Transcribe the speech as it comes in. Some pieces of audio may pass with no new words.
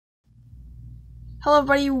Hello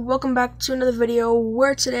everybody, welcome back to another video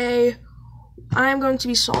where today I'm going to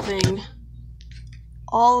be solving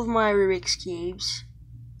all of my Rubik's Cubes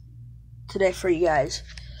today for you guys.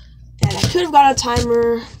 And I could have got a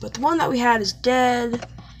timer, but the one that we had is dead,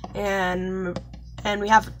 and we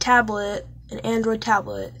have a tablet, an Android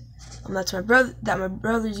tablet. That's my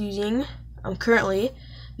brother's using currently,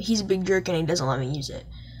 but he's a big jerk and he doesn't let me use it.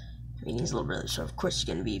 I mean, he's a little brother, so of course he's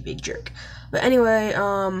gonna be a big jerk. But anyway,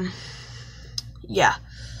 yeah.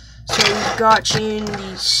 So we've got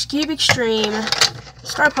the Cube Extreme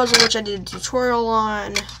Star Puzzle, which I did a tutorial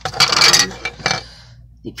on,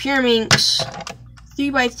 the Pyraminx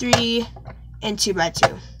 3x3 and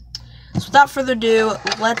 2x2. So without further ado,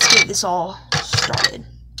 let's get this all started.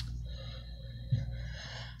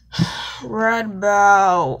 Right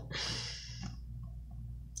about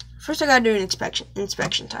first, I gotta do an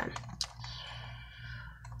inspection time.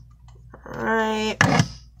 Alright.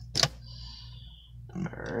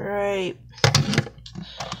 Alright.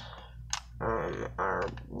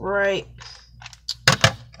 Alright.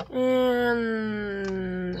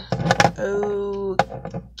 And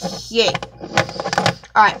okay.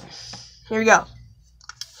 Alright. Here we go.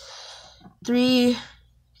 3,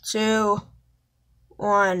 2,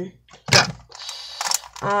 1,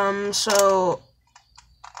 go.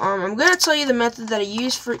 I'm gonna tell you the method that I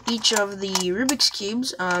use for each of the Rubik's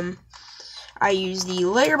Cubes. I use the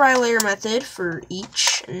layer by layer method for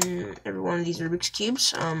each and every one of these Rubik's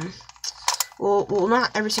Cubes. Well,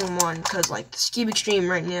 not every single one, because like this Cube Extreme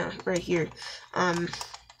right here,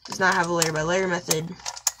 does not have a layer by layer method.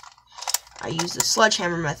 I use the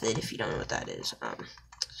sledgehammer method, if you don't know what that is.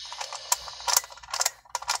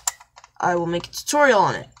 I will make a tutorial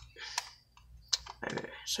on it.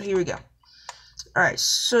 So here we go. Alright,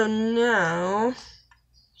 so now...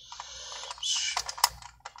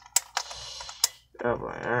 Oh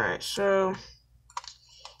boy, alright, so...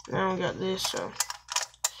 Now we got this, so...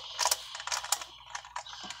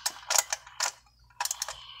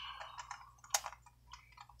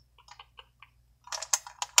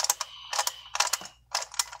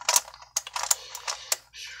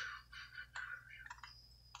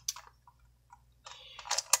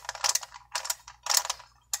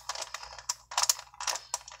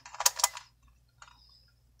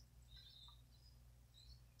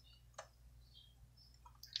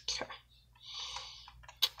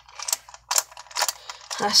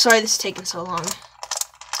 Sorry this is taking so long.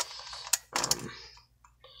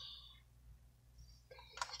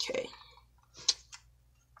 Okay.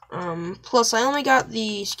 Plus I only got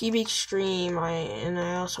the Cube Extreme, and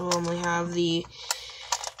I also only have the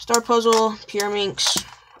Star Puzzle, Pyraminx,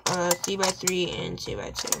 3x3, and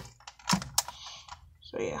 2x2.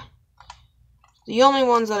 So yeah. The only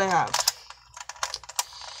ones that I have.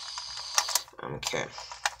 Okay.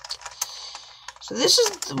 So this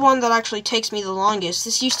is the one that actually takes me the longest.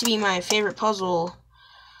 This used to be my favorite puzzle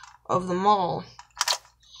of them all.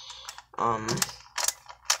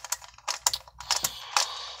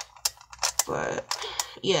 But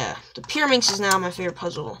yeah, the Pyraminx is now my favorite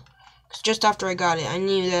puzzle. Cause just after I got it, I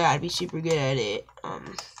knew that I'd be super good at it.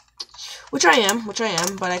 Which I am,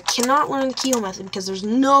 but I cannot learn the keyhole method because there's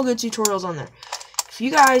no good tutorials on there. If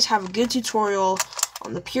you guys have a good tutorial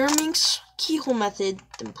on the Pyraminx keyhole method,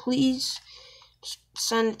 then please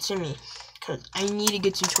send it to me, because I need a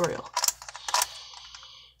good tutorial.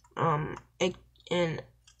 And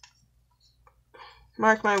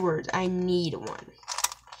mark my words, I need one.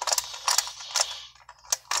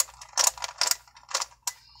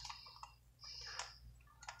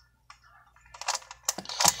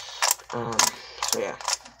 So yeah.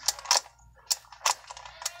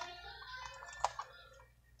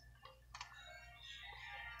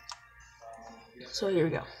 So here we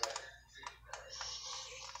go.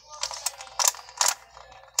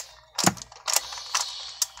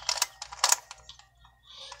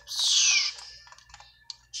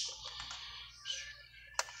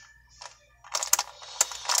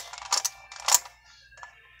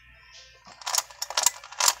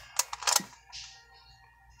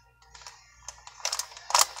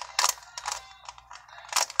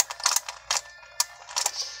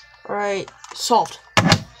 Alright, solved.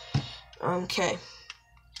 Okay.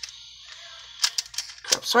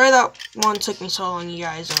 Crap, sorry that one took me so long, you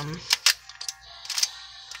guys.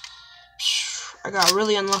 I got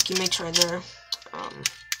really unlucky mix right there.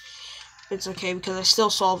 It's okay because I still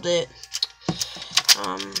solved it.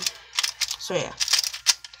 So yeah.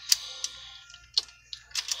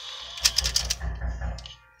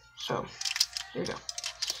 So, here we go.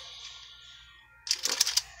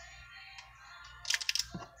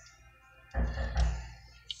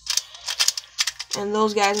 And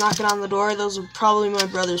those guys knocking on the door, those are probably my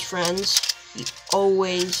brother's friends. He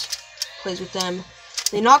always plays with them.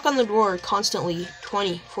 They knock on the door constantly,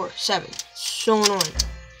 24/7. So annoying.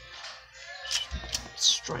 It's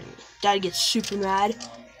destroying me. Dad gets super mad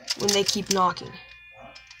when they keep knocking.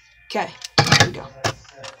 Okay, here we go.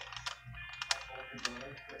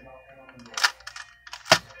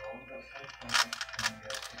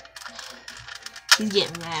 He's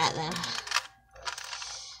getting mad then.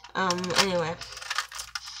 Anyway.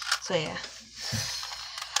 So yeah.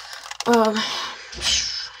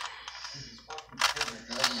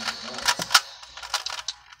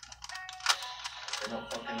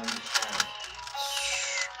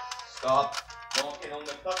 Stop knocking on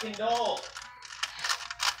the fucking door.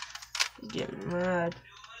 He's getting mad.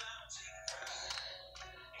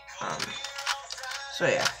 So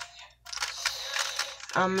yeah.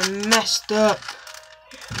 I messed up.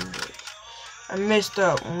 I messed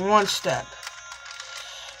up one step,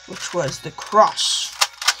 which was the cross.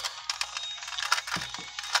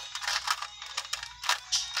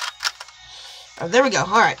 Oh, there we go.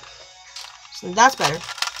 All right, so that's better.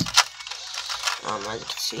 As you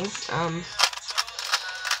can see.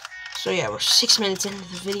 So yeah, we're 6 minutes into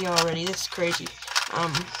the video already. This is crazy.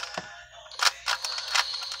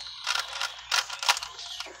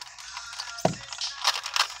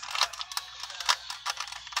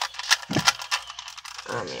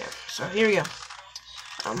 Yeah, so here we go.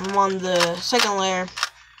 I'm on the second layer,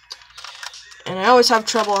 and I always have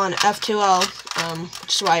trouble on F2L,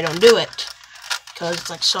 which is why I don't do it, because it's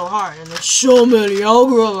like so hard, and there's so many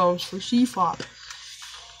algorithms for CFOP.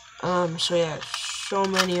 So yeah, so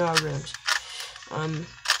many algorithms.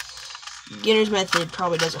 Beginner's method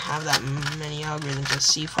probably doesn't have that many algorithms as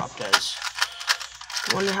CFOP does.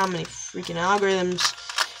 I wonder how many freaking algorithms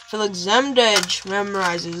Felix Zemdege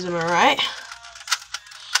memorizes, am I right?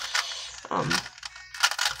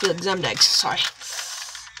 Felix Zemdege, sorry.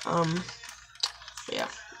 Yeah.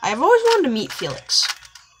 I've always wanted to meet Felix.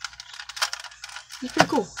 He's pretty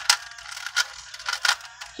cool.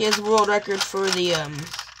 He has the world record for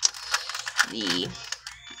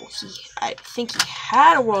I think he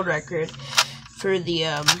had a world record for the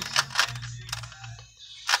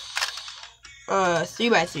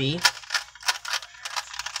 3x3.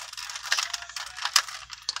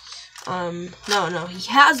 No, he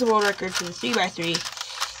has the world record for the 3x3.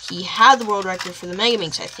 He had the world record for the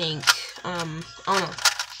Megaminx, I think. I don't know.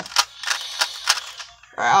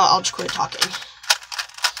 Alright, I'll just quit talking.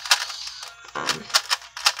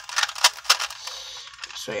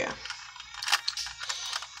 So yeah.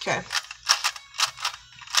 Okay.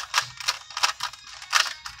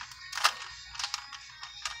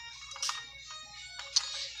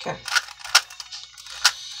 Okay.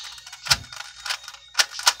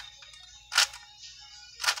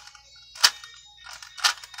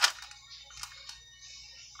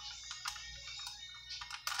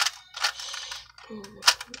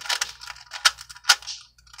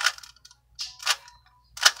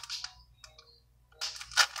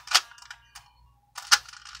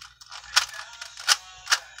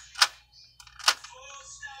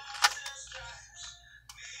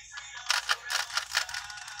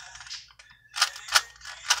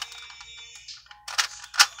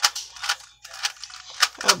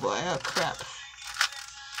 Oh boy, oh crap.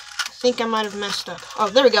 I think I might have messed up. Oh,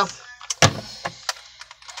 there we go.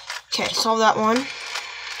 Okay, solve that one.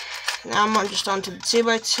 Now I'm just on to the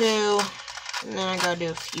 2x2. And then I gotta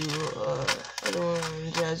do a few other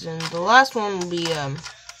ones, as in the last one will be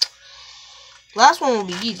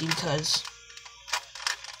easy because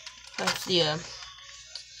that's the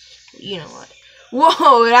you know what.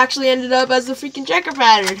 Whoa, it actually ended up as the freaking checker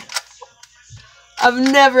pattern. I've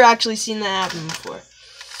never actually seen that happen before.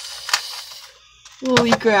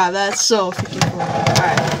 Holy crap, that's so freaking cool.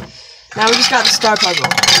 Alright. Now we just got the star puzzle.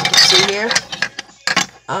 You can see here.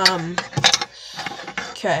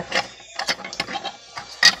 Okay.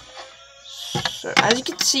 So as you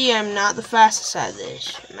can see, I'm not the fastest at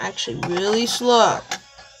this. I'm actually really slow.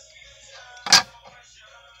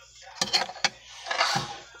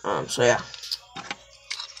 So yeah.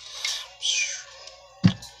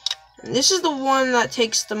 And this is the one that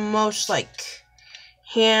takes the most, like,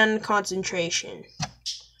 hand concentration.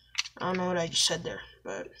 I don't know what I just said there,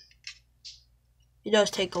 but it does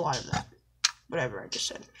take a lot of that. Whatever I just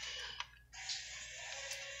said.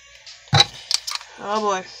 Oh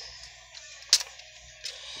boy.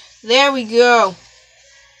 There we go.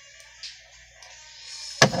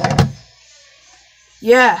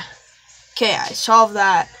 Yeah. Okay, I solved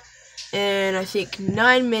that in, I think,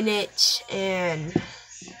 9 minutes and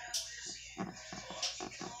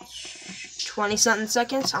 20-something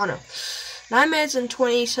seconds. I don't know. 9 minutes and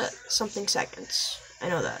 20 something seconds. I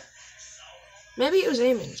know that. Maybe it was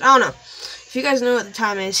 8 minutes. I don't know. If you guys know what the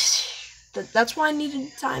time is, that's why I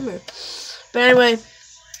needed a timer. But anyway,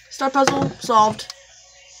 Star Puzzle solved.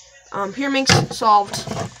 Pyramix solved.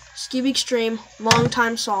 Scooby Extreme, long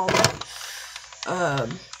time solved.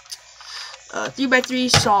 3x3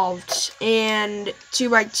 solved, and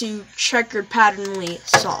 2x2 checkered patternly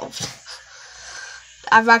solved.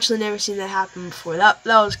 I've actually never seen that happen before. That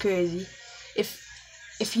was crazy.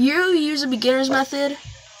 If you use a beginner's method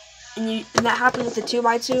and that happened with the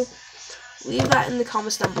 2x2, leave that in the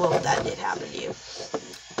comments down below if that did happen to you.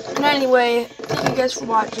 And anyway, thank you guys for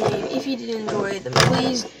watching. If you did enjoy, then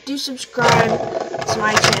please do subscribe to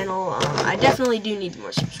my channel. I definitely do need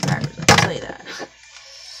more subscribers, I can tell you that.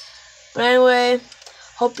 But anyway,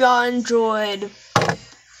 hope y'all enjoyed.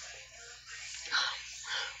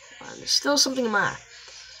 There's still something in my eye.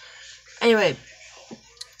 Anyway,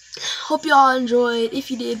 hope y'all enjoyed.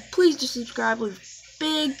 If you did, please do subscribe. Leave a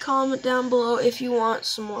big comment down below if you want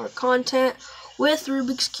some more content with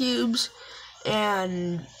Rubik's Cubes.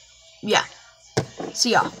 And yeah,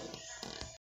 see y'all.